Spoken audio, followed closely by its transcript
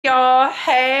Y'all,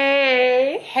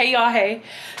 hey y'all, hey.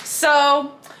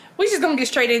 So we just gonna get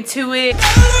straight into it.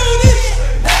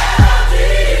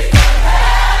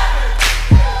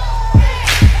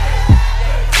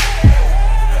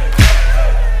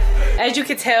 As you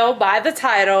can tell by the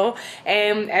title,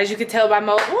 and as you can tell by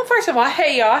well, first of all,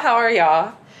 hey y'all, how are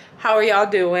y'all? How are y'all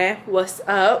doing? What's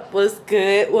up? What's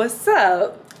good? What's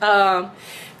up?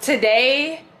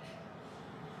 Today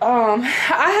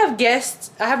I have guests.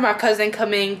 I have my cousin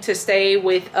coming to stay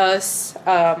with us,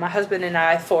 my husband and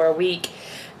I, for a week.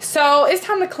 So it's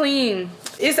time to clean.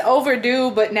 It's overdue,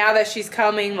 but now that she's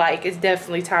coming, like, it's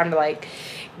definitely time to like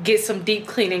get some deep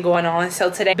cleaning going on.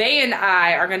 So today Bay and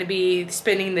I are going to be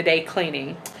spending the day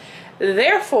cleaning.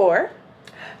 Therefore,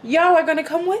 y'all are going to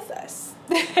come with us.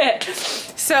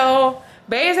 So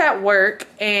Bay is at work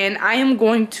and I am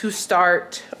going to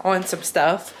start on some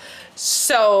stuff.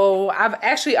 So I've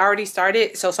actually already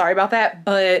started, so sorry about that,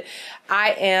 but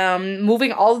I am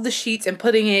moving all of the sheets and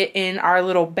putting it in our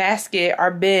little basket,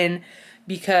 our bin,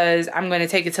 because I'm going to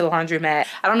take it to the laundromat.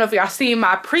 I don't know if y'all seen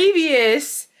my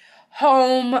previous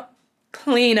home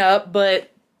cleanup,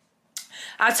 but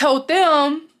I told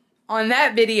them on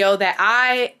that video that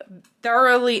I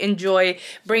thoroughly enjoy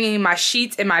bringing my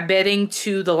sheets and my bedding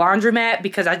to the laundromat,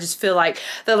 because I just feel like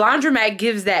the laundromat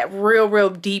gives that real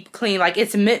deep clean. Like,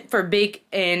 it's meant for big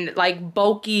and like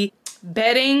bulky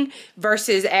bedding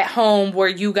versus at home where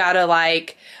you gotta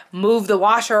like move the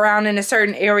washer around in a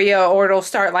certain area or it'll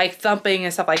start like thumping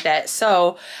and stuff like that.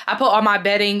 So I put all my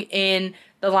bedding in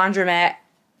the laundromat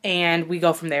and we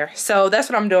go from there. So that's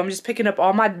what I'm doing. I'm just picking up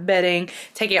all my bedding,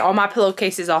 taking all my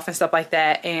pillowcases off and stuff like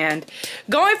that, and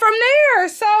going from there.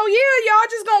 So yeah, y'all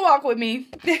just gonna walk with me.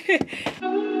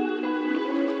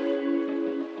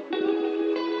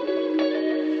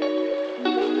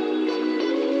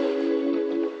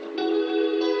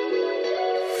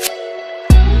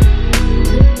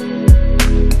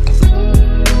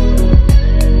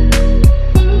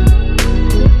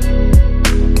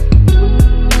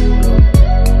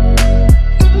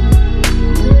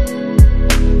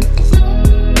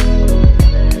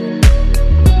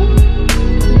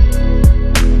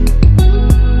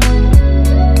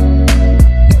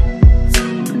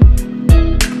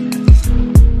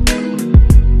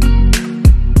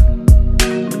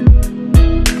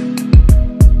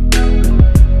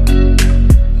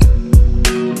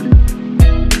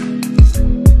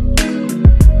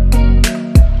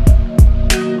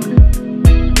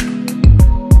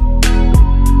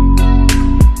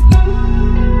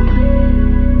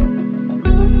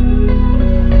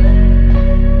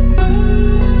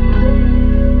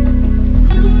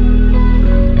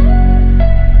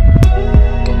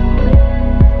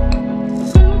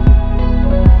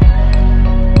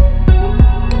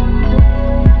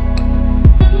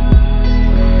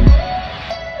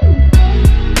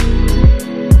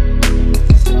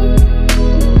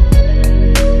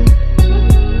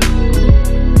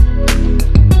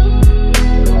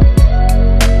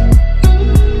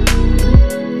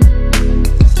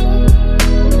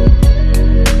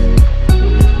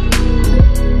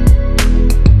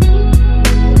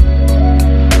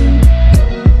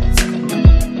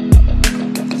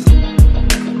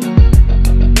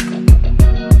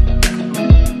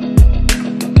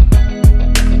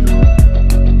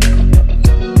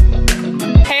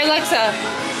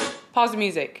 Pause the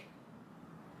music.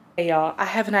 Hey y'all, I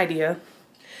have an idea.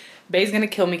 Bay's gonna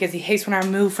kill me because he hates when I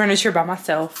move furniture by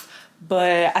myself,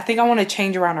 but I think I want to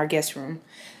change around our guest room.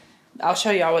 I'll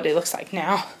show y'all what it looks like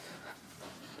now.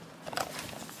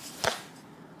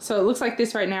 So it looks like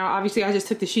this right now. Obviously I just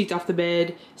took the sheets off the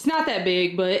bed. It's not that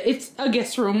big, but it's a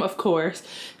guest room, of course.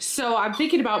 So I'm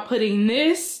thinking about putting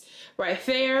this right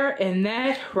there and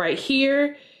that right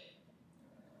here.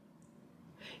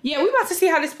 Yeah, we about to see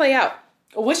how this play out.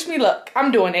 Wish me luck. I'm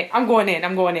doing it. I'm going in.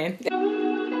 I'm going in.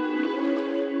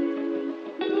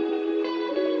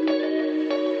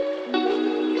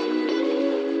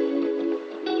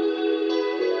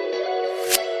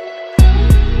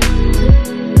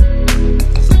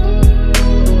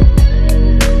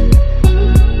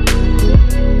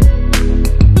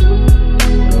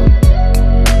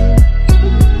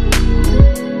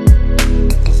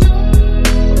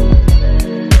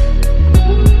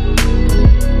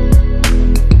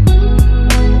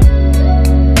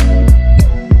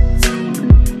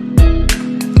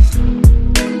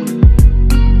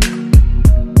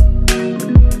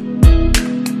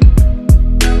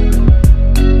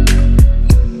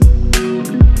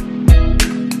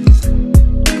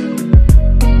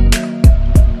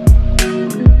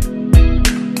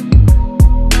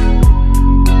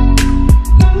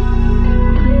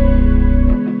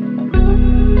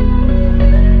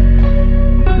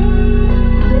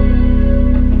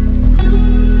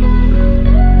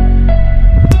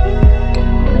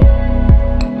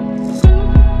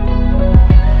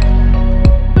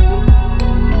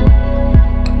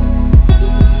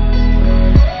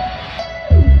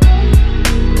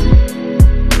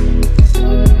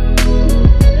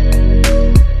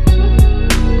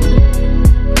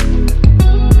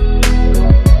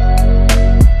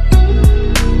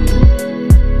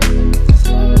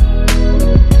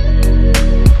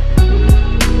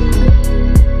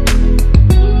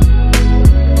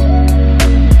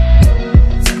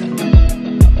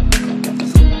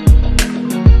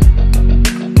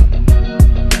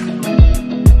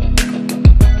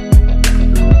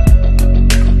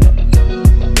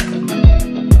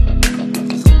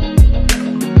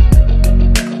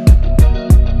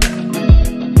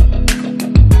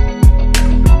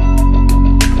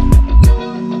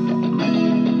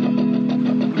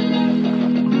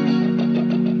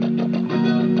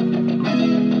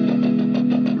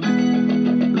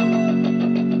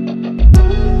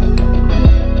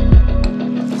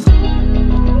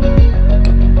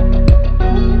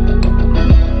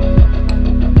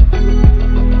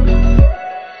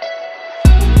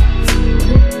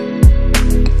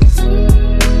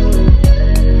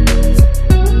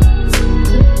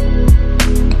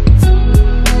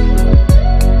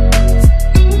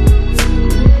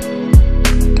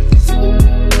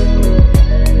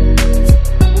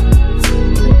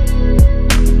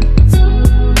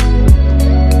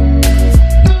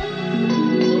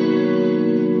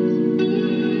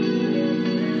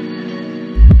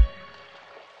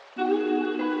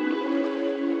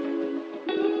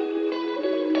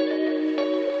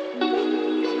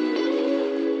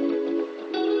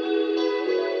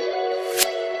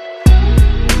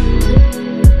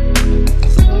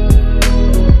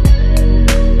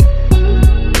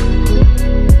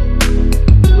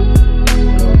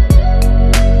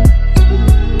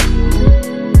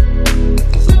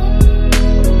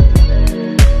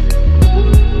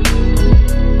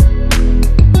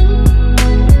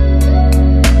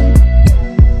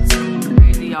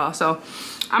 y'all. So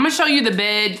I'm gonna show you the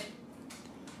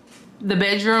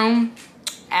bedroom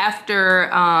after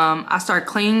I start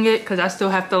cleaning it, because I still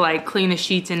have to like clean the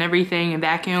sheets and everything and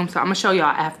vacuum. So I'm gonna show y'all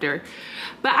after.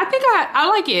 But I think I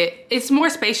like it. It's more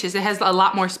spacious. It has a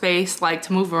lot more space like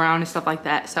to move around and stuff like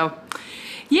that. So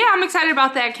yeah, I'm excited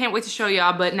about that. Can't wait to show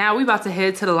y'all. But now we about to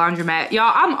head to the laundromat.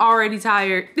 Y'all, I'm already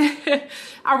tired.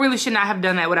 I really should not have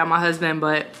done that without my husband,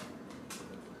 but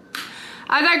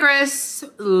I digress.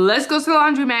 Let's go to the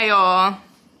laundromat, y'all.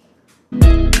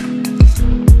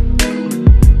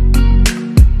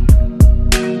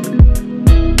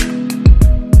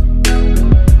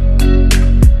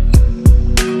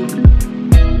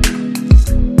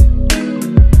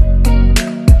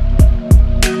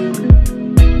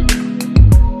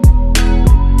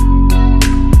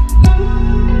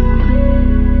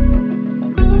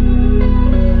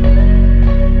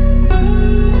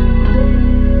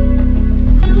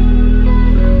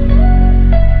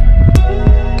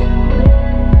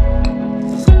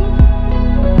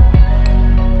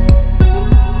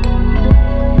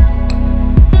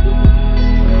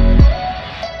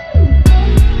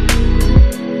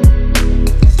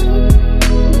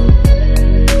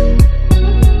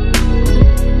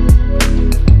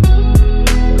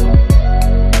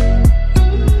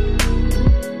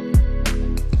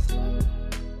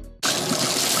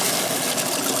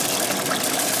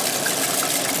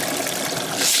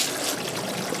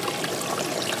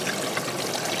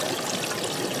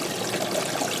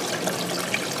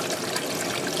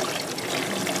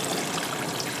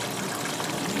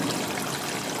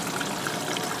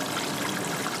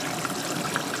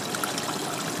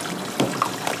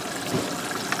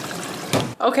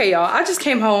 Okay, y'all, I just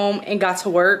came home and got to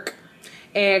work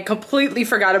and completely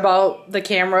forgot about the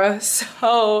camera.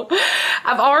 So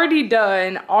I've already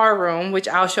done our room, which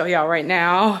I'll show y'all right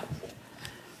now.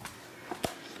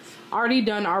 Already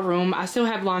done our room. I still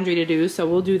have laundry to do, so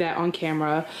we'll do that on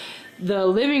camera. The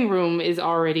living room is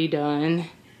already done.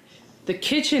 The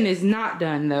kitchen is not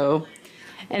done though.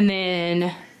 And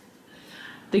then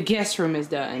the guest room is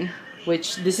done,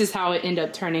 which this is how it ended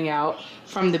up turning out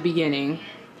from the beginning.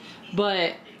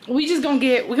 But we're gonna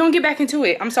get back into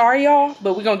it. I'm sorry, y'all,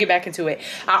 but we're gonna get back into it.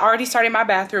 I already started my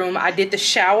bathroom. I did the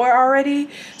shower already.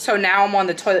 So now I'm on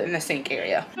the toilet and the sink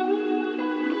area.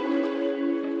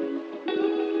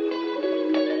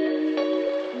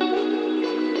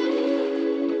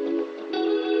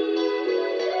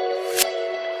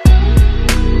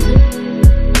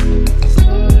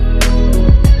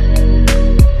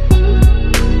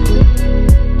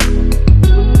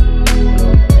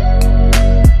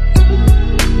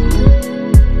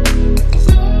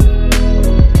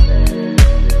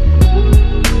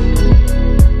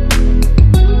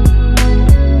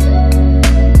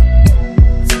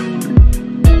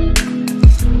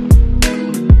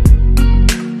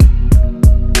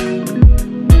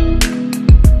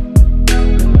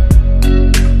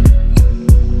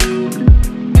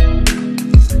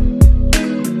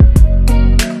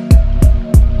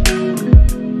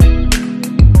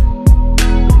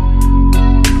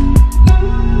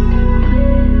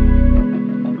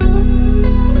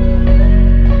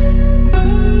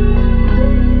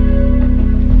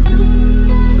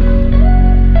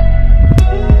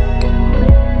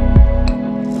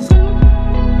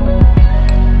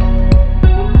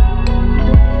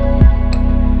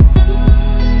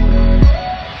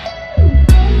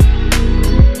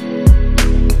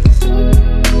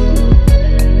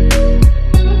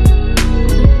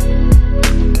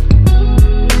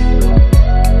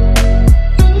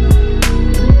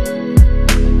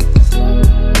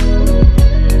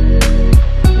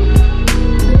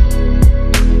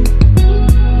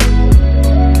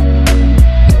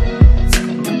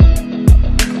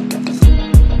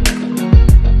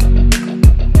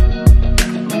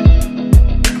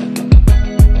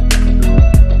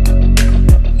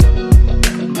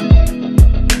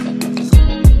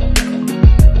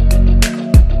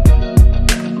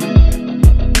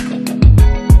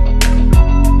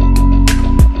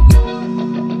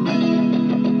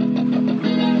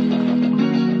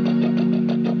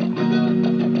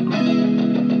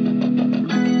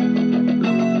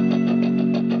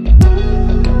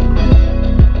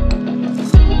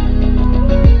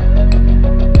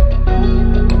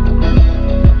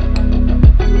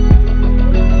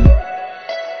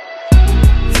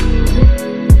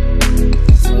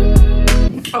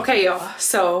 Okay, y'all,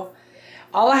 so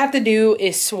all I have to do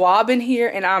is swab in here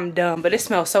and I'm done. But it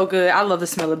smells so good. I love the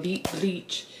smell of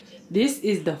bleach. This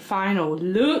is the final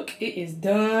look. It is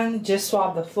done. Just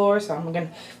swab the floor, so I'm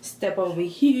gonna step over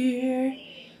here.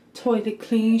 Toilet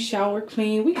clean, shower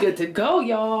clean. We good to go,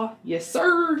 y'all. Yes,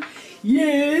 sir.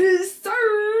 Yes, sir.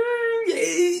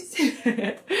 Yes.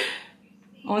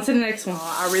 On to the next one.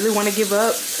 I really want to give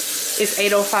up. It's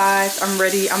 8:05. I'm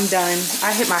ready. I'm done.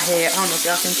 I hit my head. I don't know if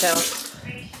y'all can tell.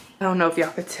 I don't know if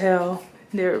y'all could tell.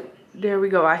 There we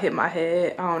go. I hit my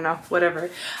head. I don't know. Whatever.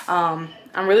 I'm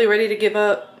really ready to give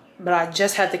up, but I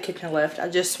just had the kitchen left. I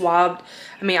just mopped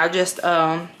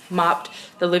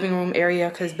the living room area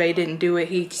because Bae didn't do it.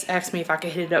 He just asked me if I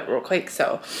could hit it up real quick,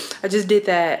 so I just did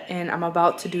that, and I'm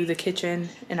about to do the kitchen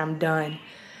and I'm done.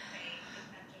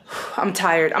 I'm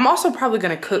tired. I'm also probably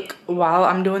gonna cook while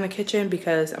I'm doing the kitchen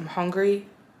because I'm hungry.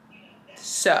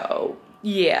 So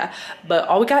yeah, but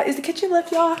all we got is the kitchen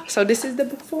left, y'all. So this is the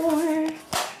before.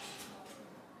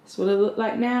 That's what it look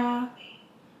like now.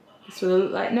 That's what it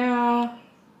look like now.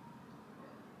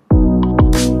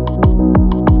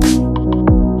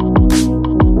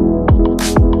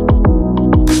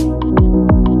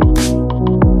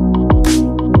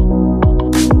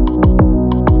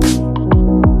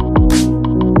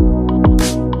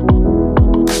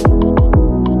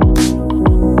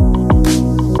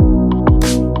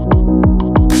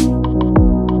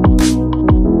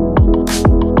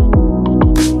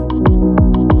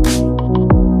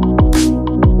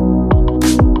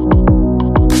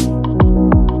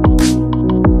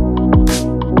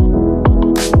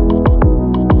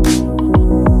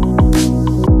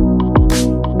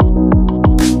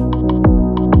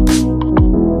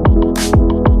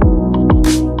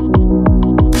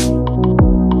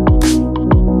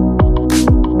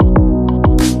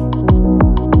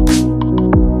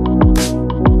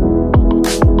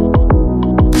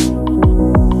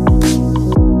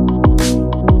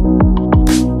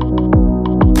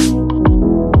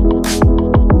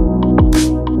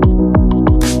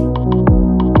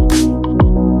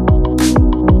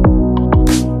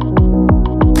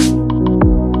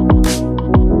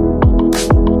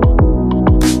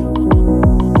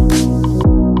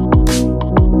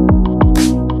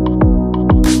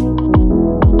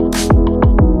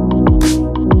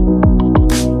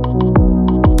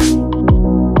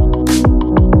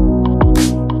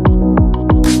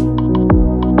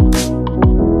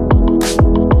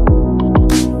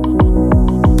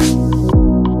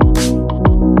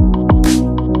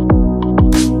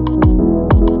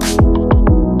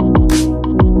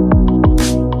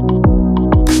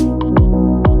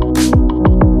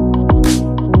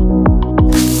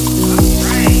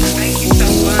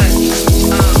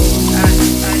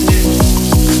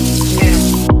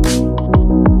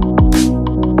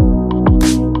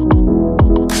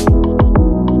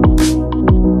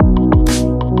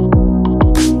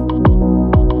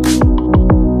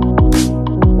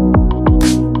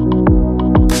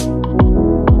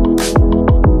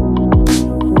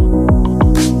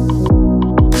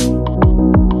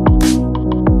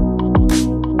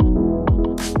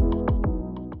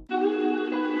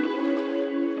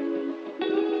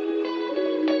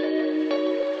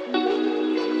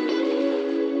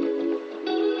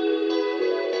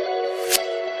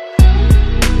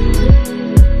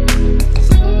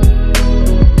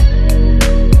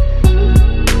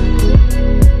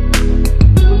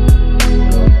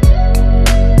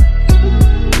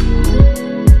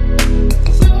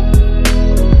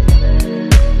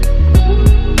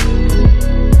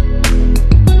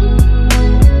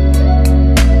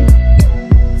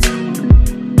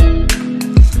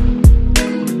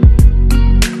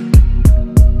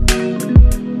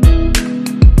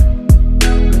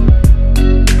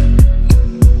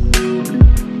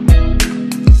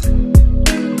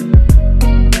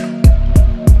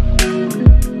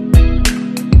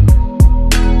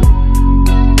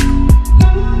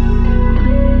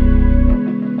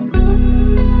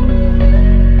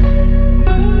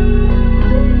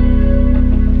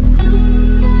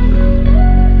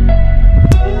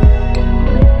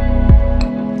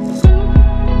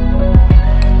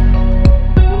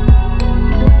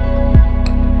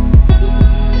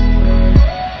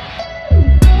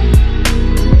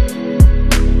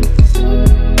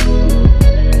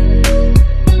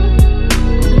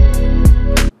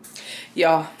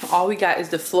 Y'all, all we got is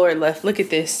the floor left. Look at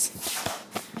this.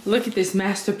 Look at this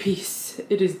masterpiece.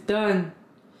 It is done.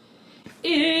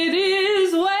 It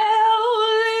is well.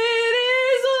 It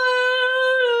is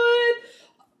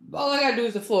well. All I gotta do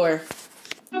is the floor.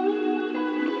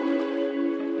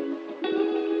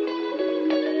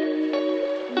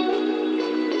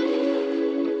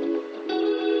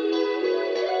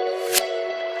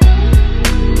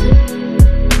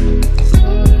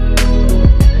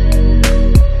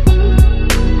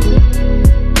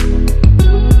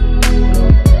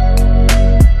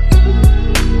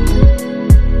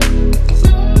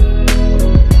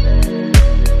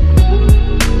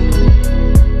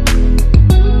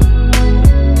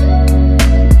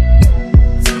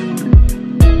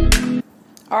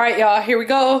 right, y'all, here we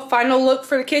go. Final look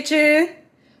for the kitchen.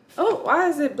 Oh, why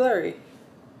is it blurry?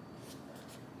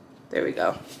 There we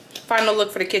go. Final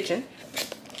look for the kitchen.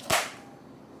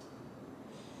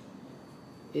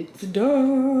 It's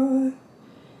done.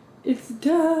 It's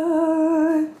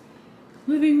done.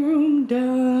 Living room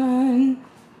done.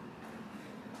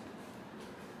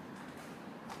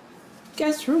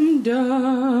 Guest room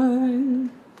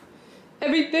done.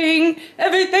 Everything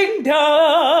done.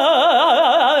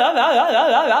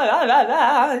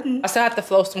 I still have to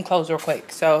flow some clothes real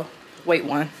quick, so wait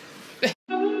one.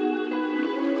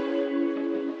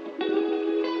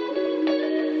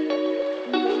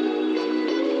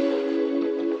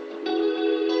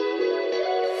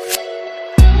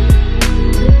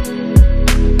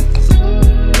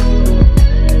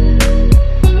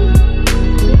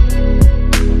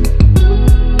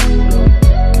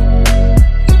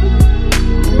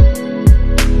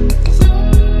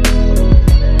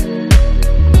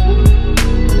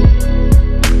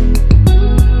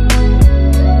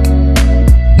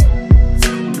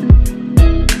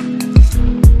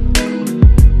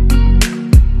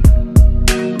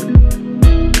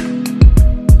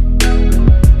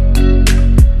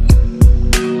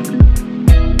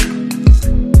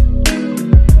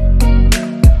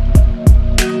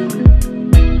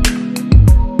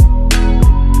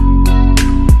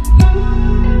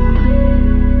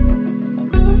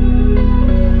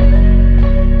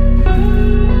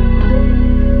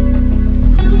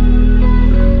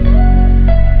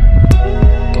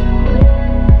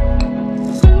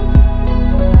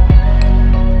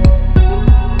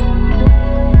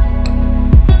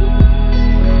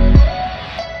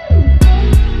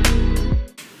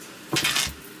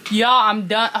 Y'all, I'm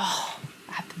done. Oh,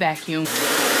 I have to vacuum.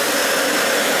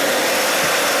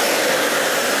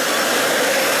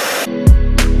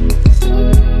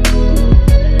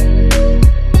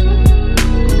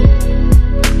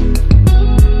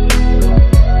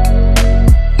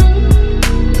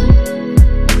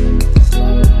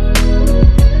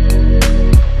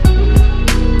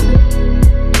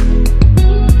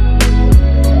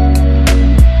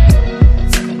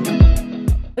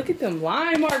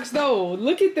 Line marks though.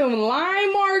 Look at them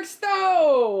line marks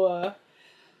though.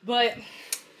 But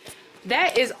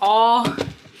that is all.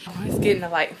 Oh, it's getting a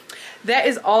light. That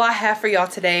is all I have for y'all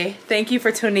today. Thank you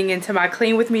for tuning into my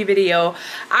clean with me video.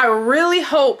 I really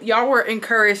hope y'all were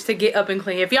encouraged to get up and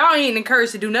clean. If y'all ain't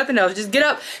encouraged to do nothing else, just get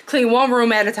up, clean one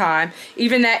room at a time,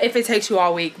 even that if it takes you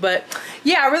all week. But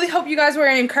yeah, I really hope you guys were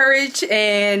encouraged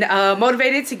and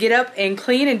motivated to get up and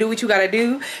clean and do what you gotta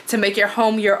do to make your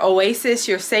home your oasis,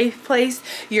 your safe place,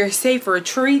 your safe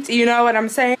retreat. You know what I'm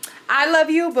saying? I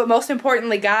love you, but most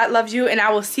importantly, God loves you, and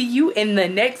I will see you in the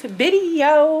next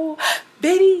video.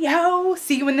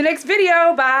 See you in the next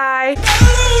video. Bye.